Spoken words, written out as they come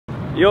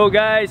Yo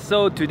guys,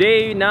 so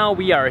today now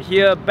we are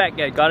here back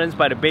at Gardens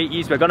by the Bay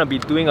East. We're gonna be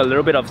doing a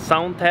little bit of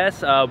sound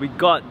test. We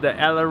got the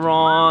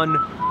Aileron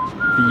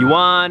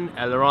V1,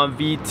 Aileron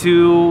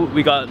V2.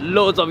 We got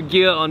loads of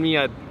gear on me.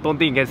 I don't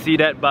think you can see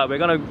that, but we're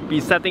gonna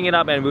be setting it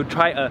up and we'll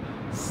try a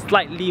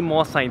slightly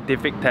more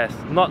scientific test.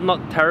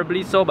 Not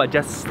terribly so, but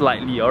just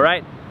slightly,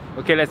 alright?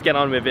 Okay, let's get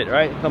on with it,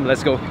 right? Come,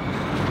 let's go.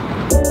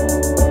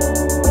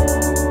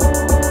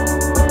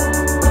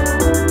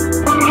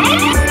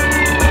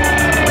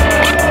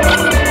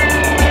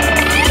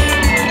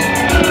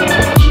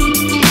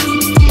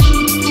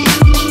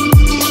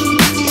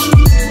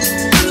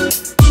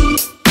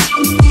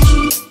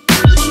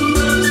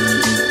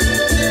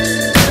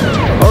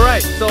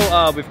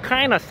 We've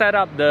kind of set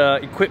up the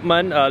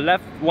equipment,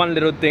 left one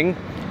little thing.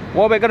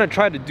 What we're gonna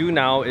try to do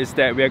now is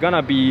that we're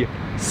gonna be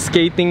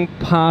skating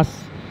past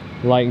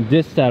like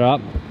this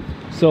setup.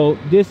 So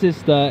this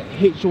is the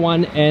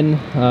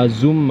H1N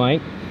zoom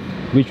mic,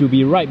 which will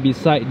be right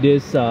beside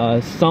this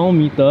sound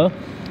meter,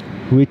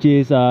 which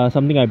is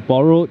something I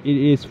borrowed. It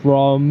is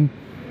from,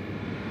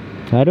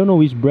 I don't know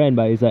which brand,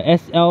 but it's a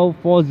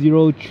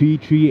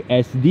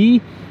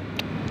SL4033SD,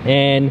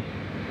 and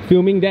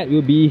filming that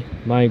will be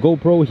my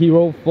GoPro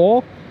Hero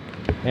 4,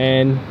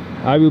 and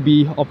I will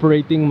be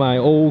operating my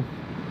old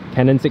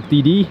Canon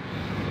 60D,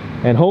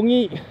 and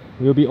Hongi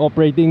will be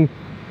operating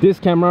this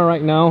camera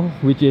right now,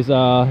 which is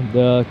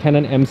the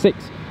Canon M6.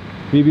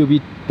 We will be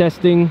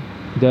testing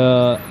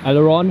the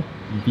Aileron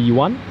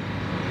V1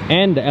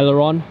 and the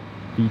Aileron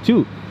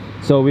V2.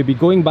 So we'll be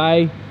going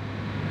by,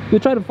 we'll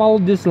try to follow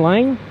this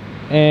line,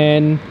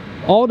 and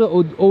all the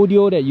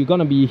audio that you're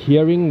gonna be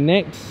hearing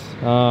next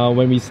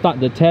when we start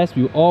the test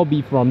will all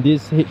be from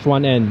this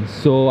H1N.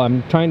 So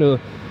I'm trying to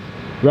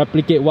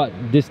replicate what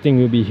this thing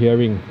will be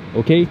hearing,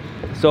 okay?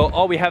 So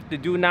all we have to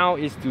do now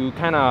is to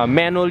kind of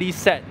manually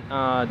set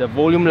the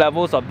volume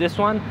levels of this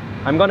one.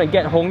 I'm gonna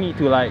get Hongi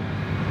to like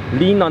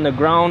lean on the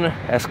ground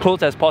as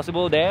close as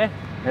possible there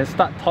and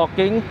start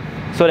talking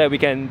so that we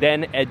can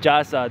then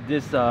adjust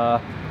this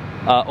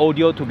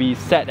audio to be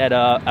set at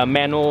a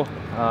manual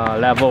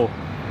level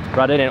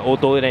rather than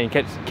auto, and it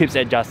keeps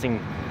adjusting.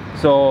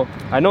 So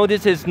I know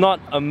this is not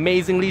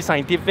amazingly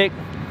scientific,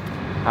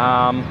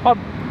 but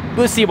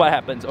we'll see what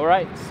happens,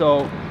 alright?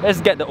 So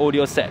let's get the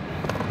audio set.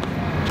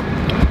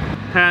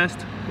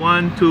 Test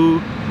 1,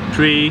 2,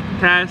 3.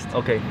 Test.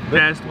 Okay.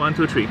 Test 1,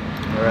 2, 3.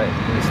 Alright,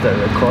 let's start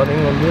recording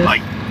on this. Bye.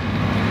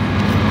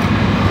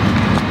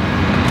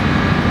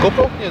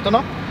 GoPro, you turn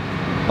on?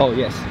 Oh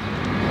yes.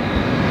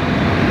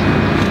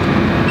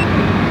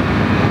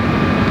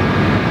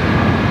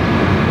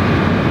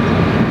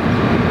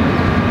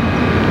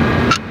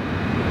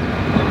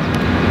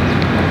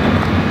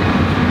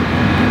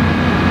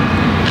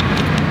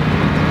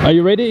 Are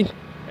you ready?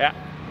 Yeah.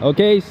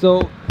 Okay,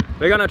 so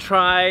we're gonna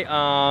try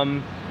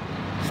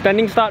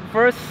standing start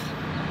first,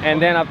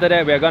 and then after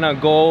that we're gonna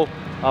go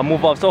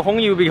move off. So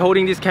Hongi will be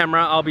holding this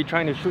camera, I'll be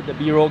trying to shoot the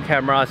B-roll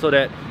camera so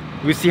that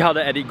we see how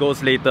the edit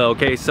goes later,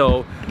 okay?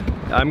 So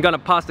I'm gonna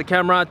pass the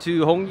camera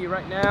to Hongi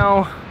right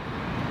now.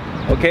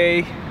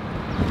 Okay.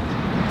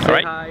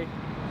 Alright. Hi.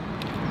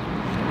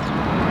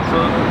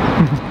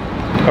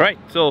 Alright,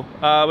 so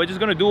we're just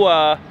gonna do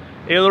a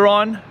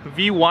Aileron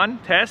V1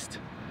 test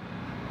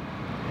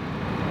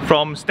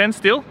from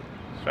standstill.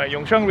 Right,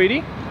 Yongsheng,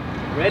 ready?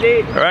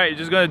 Ready? Alright,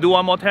 just gonna do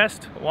one more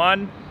test.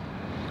 1,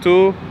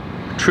 2,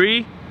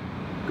 3,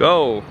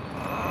 go.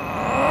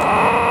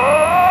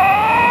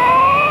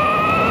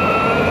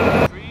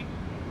 3,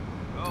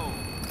 go.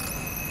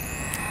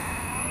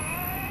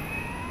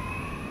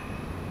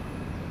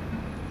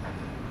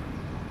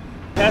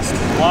 Test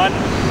 1,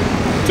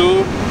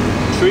 2,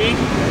 3,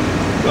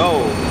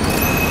 go.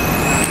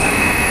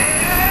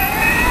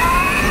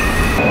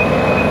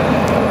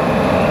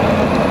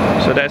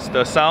 So that's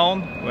the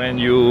sound when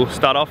you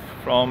start off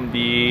from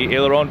the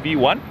Aileron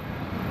V1.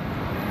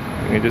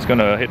 We're just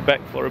gonna head back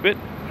for a bit.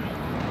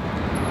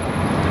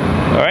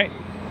 Alright.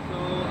 So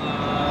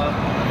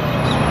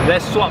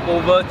let's swap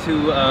over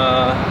to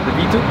the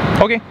V2.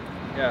 Okay.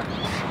 Yeah.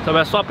 So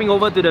we're swapping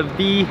over to the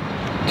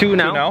V2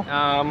 now.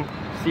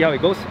 See how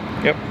it goes.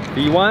 Yep.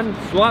 V1,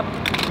 swap,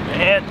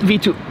 and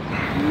V2.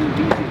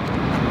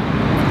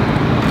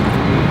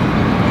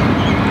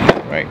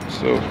 Right,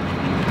 so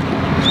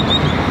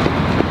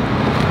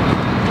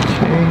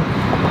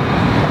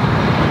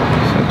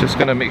just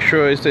gonna make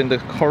sure it's in the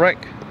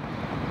correct,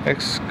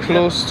 as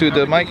close to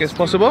the mic as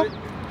possible.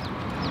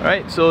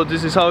 Alright, so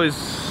this is how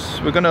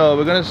we're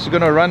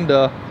gonna run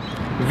the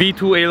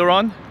V2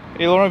 Aileron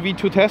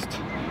V2 test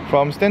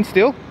from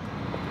standstill.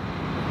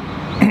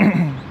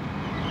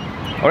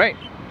 Alright.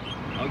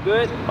 All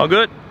good? All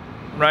good.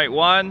 Right,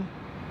 1,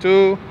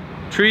 2,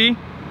 3.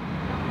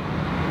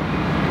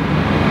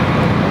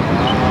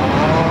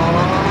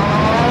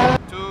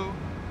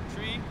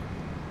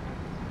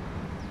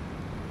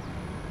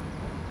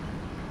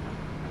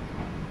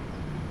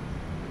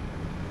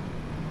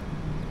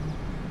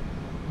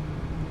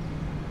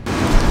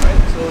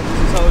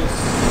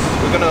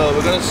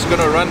 We're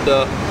gonna run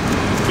the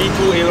V2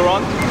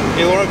 Aileron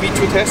V2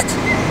 test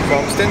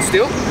from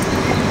standstill.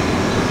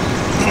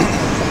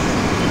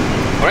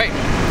 Alright.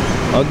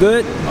 All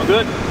good? All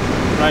good.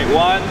 Right,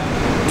 1,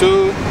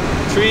 2,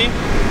 3.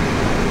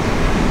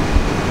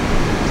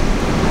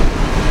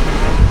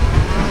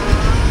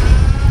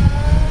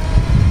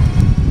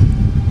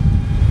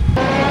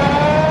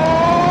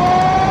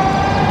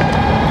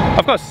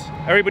 Of course,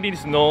 everybody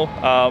needs to know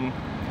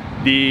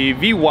the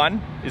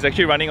V1 is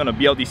actually running on a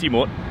BLDC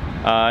mode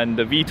and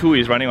the V2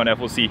 is running on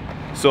FOC.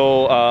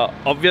 So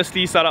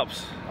obviously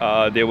startups,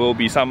 there will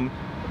be some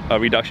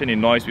reduction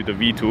in noise with the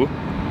V2,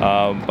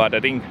 but I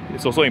think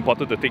it's also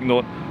important to take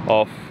note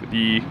of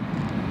the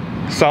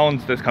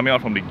sounds that's coming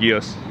out from the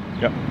gears.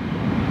 Yep.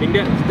 I think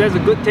that's a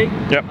good take.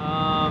 Yep.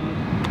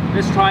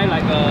 Let's try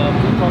like a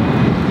full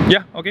throttle.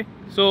 Yeah, okay.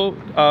 So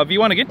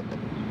V1 again?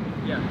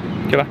 Yeah.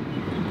 Okay lah.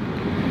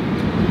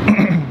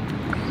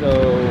 So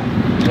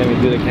let me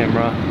do the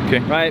camera. Okay.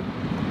 Right.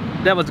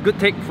 That was a good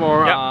take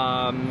for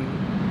yep.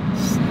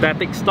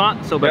 Static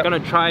start. So we're yep. gonna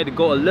try to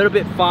go a little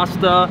bit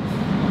faster,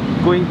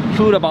 going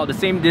through about the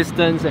same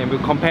distance, and we'll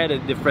compare the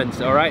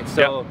difference. Alright,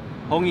 so yep.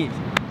 Hongi,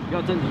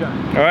 your turn to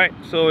drive. Alright,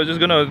 so we're just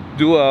gonna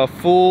do a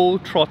full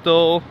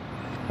throttle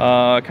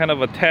kind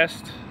of a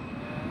test.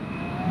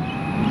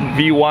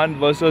 V1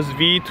 versus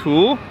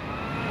V2.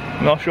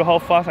 Not sure how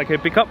fast I can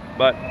pick up,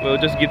 but we'll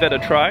just give that a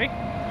try.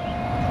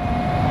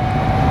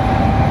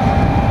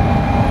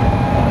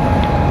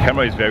 The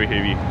camera is very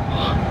heavy.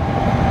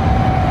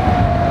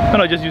 Why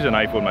not just use an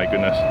iPhone, my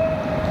goodness.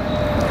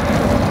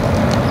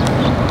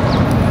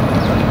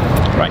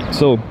 Right,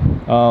 so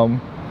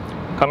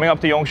coming up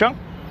to Yongsheng,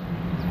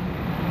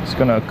 just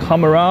gonna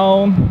come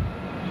around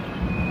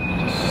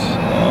just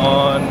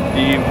on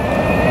the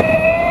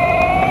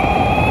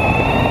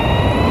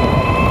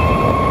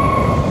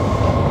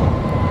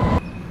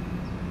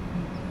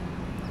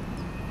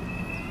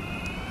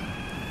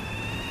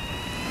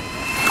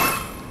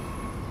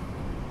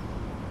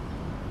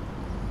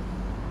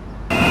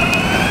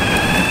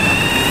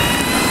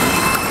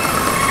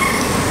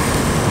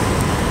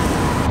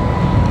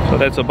so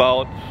that's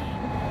about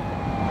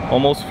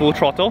almost full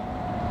throttle.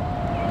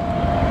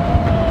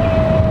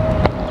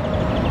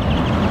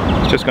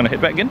 Just gonna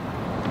hit back in.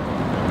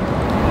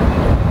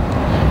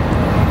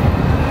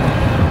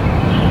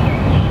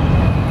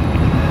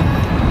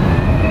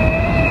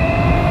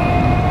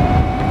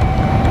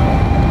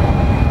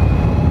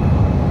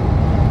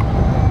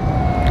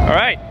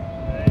 Alright.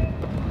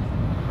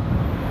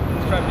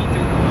 Let's try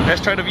V2.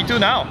 Let's try the V2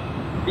 now.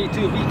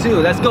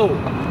 V2, let's go.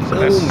 So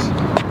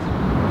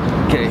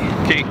Okay.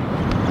 okay.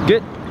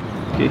 Good.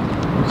 Okay.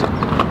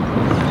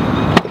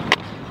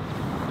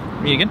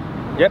 Me again?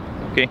 Yep.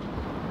 Okay.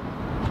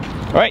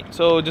 Alright,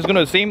 so just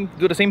gonna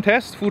do the same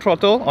test, full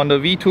throttle on the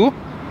V2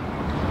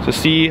 to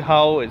see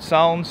how it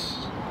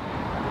sounds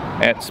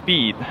at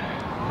speed.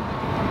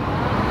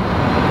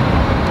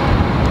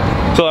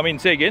 So I mean,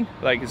 say again,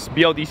 like it's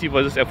BLDC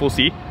versus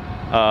FOC.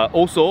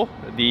 Also,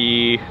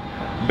 the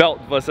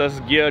belt versus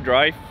gear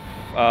drive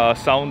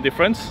sound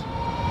difference.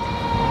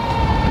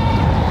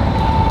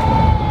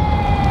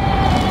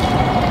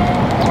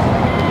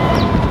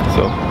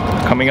 So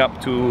coming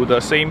up to the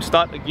same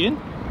start again.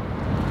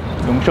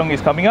 Yongsheng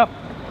is coming up.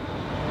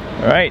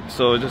 Alright,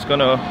 so just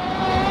gonna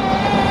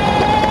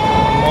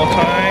one more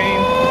time.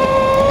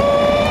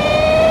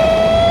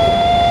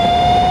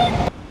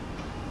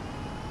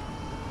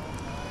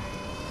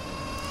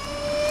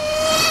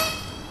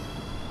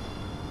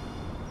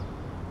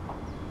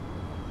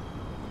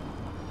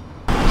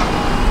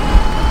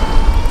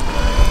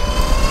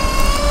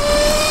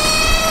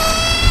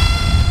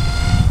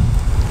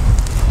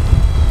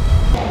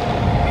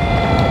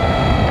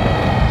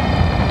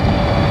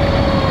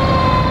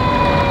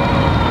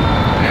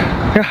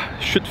 Yeah,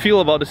 should feel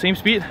about the same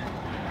speed.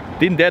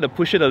 Didn't dare to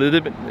push it a little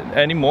bit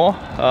anymore.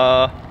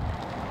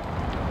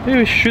 Maybe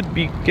we should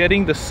be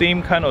getting the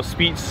same kind of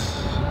speeds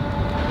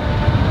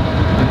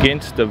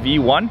against the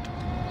V1.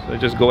 So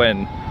just go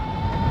and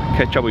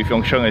catch up with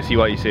Yongsheng and see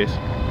what he says.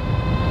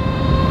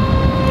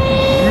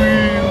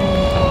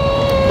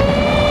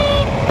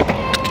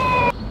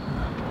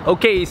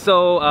 Okay,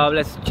 so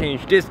let's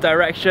change this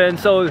direction.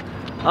 So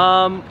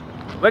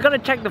we're gonna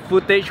check the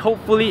footage.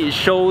 Hopefully it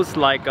shows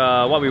like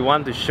what we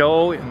want to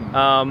show.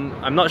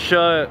 I'm not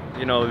sure,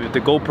 you know, if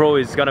the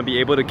GoPro is gonna be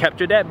able to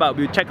capture that, but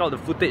we'll check out the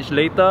footage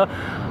later.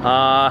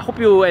 Hope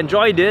you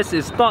enjoy this.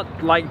 It's not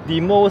like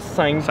the most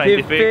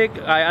scientific.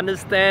 I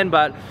understand,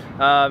 but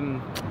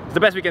it's the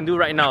best we can do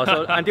right now.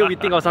 So until we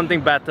think of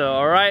something better,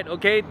 alright?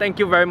 Okay, thank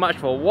you very much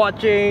for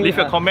watching. Leave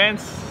your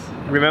comments.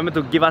 Remember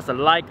to give us a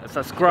like, a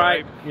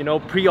subscribe. You know,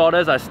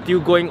 pre-orders are still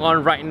going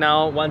on right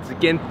now. Once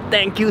again,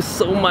 thank you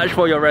so much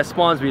for your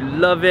response. We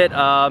love it.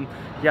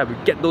 Yeah, we'll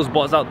get those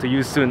boards out to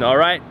you soon,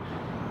 alright?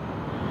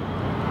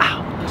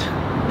 Out.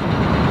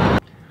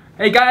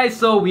 Hey guys,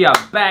 so we are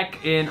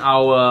back in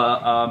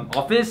our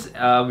office.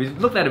 We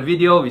looked at the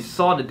video, we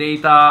saw the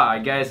data. I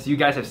guess you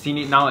guys have seen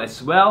it now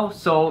as well.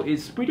 So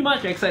it's pretty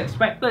much as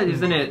expected,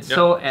 isn't it? Yep.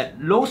 So at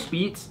low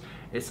speeds,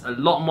 It's a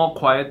lot more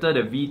quieter,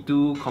 the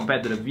V2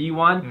 compared to the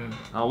V1.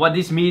 What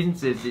this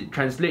means is it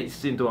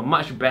translates into a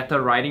much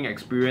better riding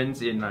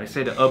experience in, like I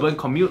say, the urban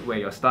commute where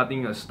you're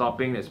starting and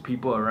stopping, there's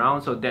people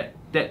around. So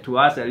that to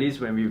us, at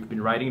least when we've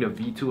been riding the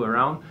V2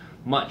 around,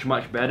 much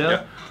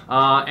better.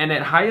 And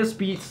at higher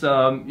speeds,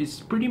 it's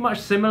pretty much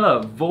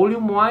similar.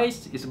 Volume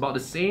wise, it's about the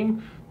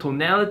same.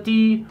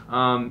 Tonality,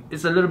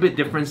 it's a little bit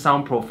different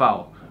sound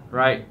profile,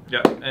 right?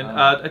 Yeah, and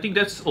I think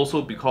that's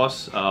also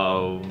because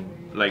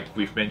like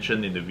we've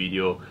mentioned in the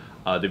video,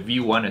 the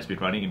V1 has been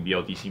running in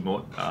BLTC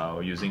mode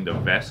using the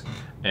VESC,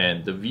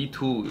 and the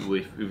V2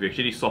 we've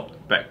actually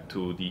swapped back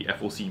to the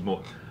FOC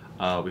mode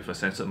with a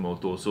censored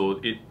motor.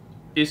 So it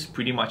is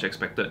pretty much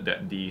expected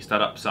that the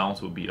startup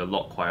sounds will be a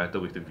lot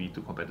quieter with the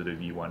V2 compared to the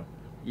V1.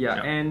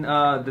 Yeah, and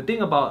the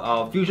thing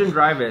about Fusion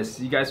Drive,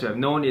 as you guys have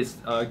known, is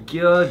a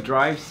gear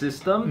drive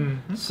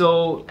system.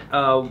 So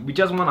we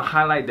just want to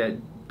highlight that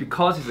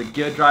because it's a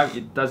gear drive,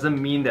 it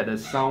doesn't mean that the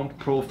sound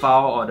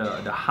profile or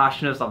the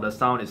harshness of the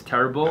sound is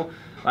terrible.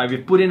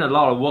 We've put in a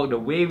lot of work. The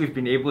way we've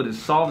been able to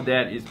solve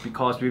that is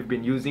because we've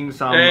been using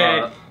some...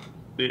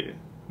 we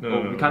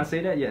can't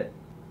say that yet.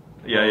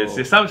 Yeah,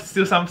 it's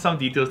still some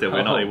details that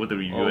we're not able to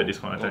review at this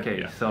point in time.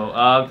 Okay, yeah. So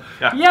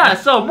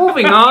so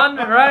moving on,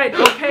 right?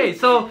 Okay,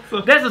 so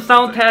that's a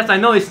sound test. I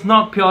know it's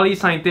not purely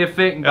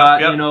scientific,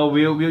 but you know,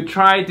 we'll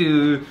try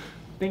to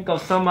think of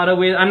some other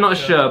way. I'm not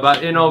sure,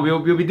 but you know,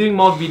 we'll be doing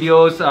more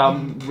videos.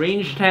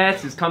 Range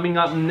test is coming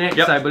up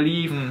next, I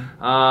believe,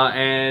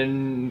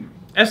 and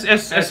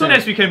as soon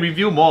as we can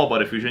review more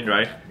about the Fusion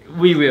Drive,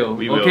 we will.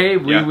 We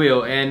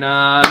will, and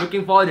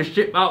looking forward to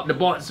ship out the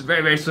boards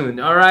very soon.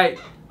 All right.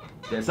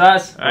 That's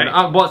us on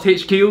Outboards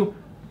HQ.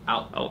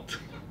 Out.